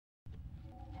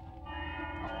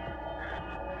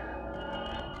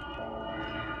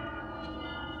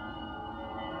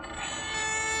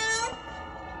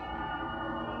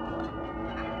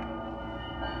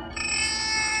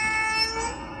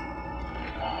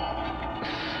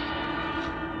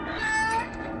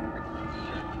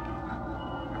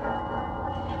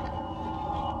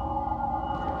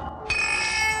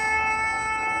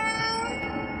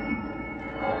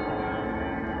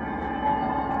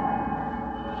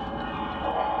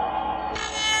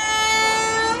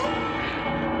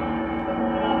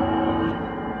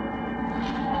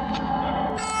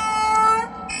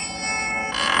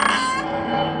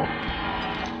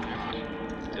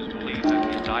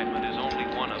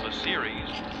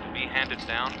handed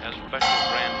down as special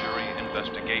grand jury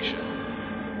investigation.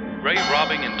 Grave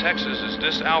robbing in Texas is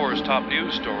this hour's top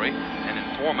news story. An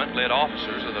informant led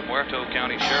officers of the Muerto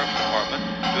County Sheriff's Department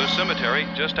to a cemetery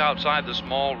just outside the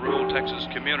small rural Texas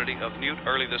community of Newt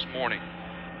early this morning.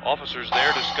 Officers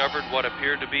there discovered what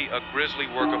appeared to be a grisly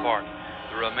work of art,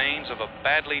 the remains of a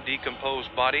badly decomposed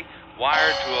body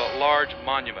wired to a large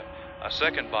monument. A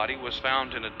second body was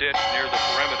found in a ditch near the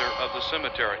perimeter of the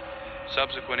cemetery.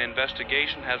 Subsequent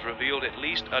investigation has revealed at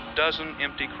least a dozen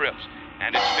empty crypts,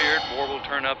 and it's feared more will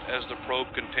turn up as the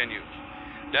probe continues.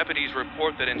 Deputies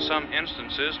report that in some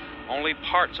instances, only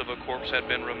parts of a corpse had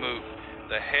been removed.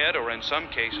 The head, or in some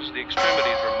cases, the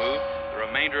extremities removed, the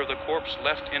remainder of the corpse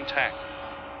left intact.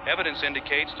 Evidence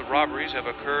indicates the robberies have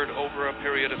occurred over a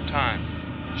period of time.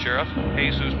 Sheriff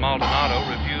Jesus Maldonado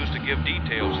refused to give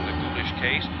details in the ghoulish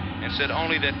case and said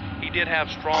only that he did have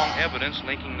strong evidence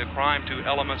linking the crime to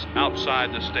elements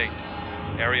outside the state.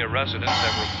 Area residents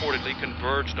have reportedly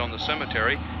converged on the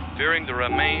cemetery, fearing the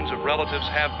remains of relatives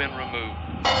have been removed.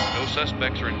 No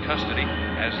suspects are in custody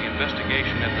as the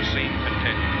investigation at the scene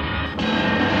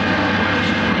continues.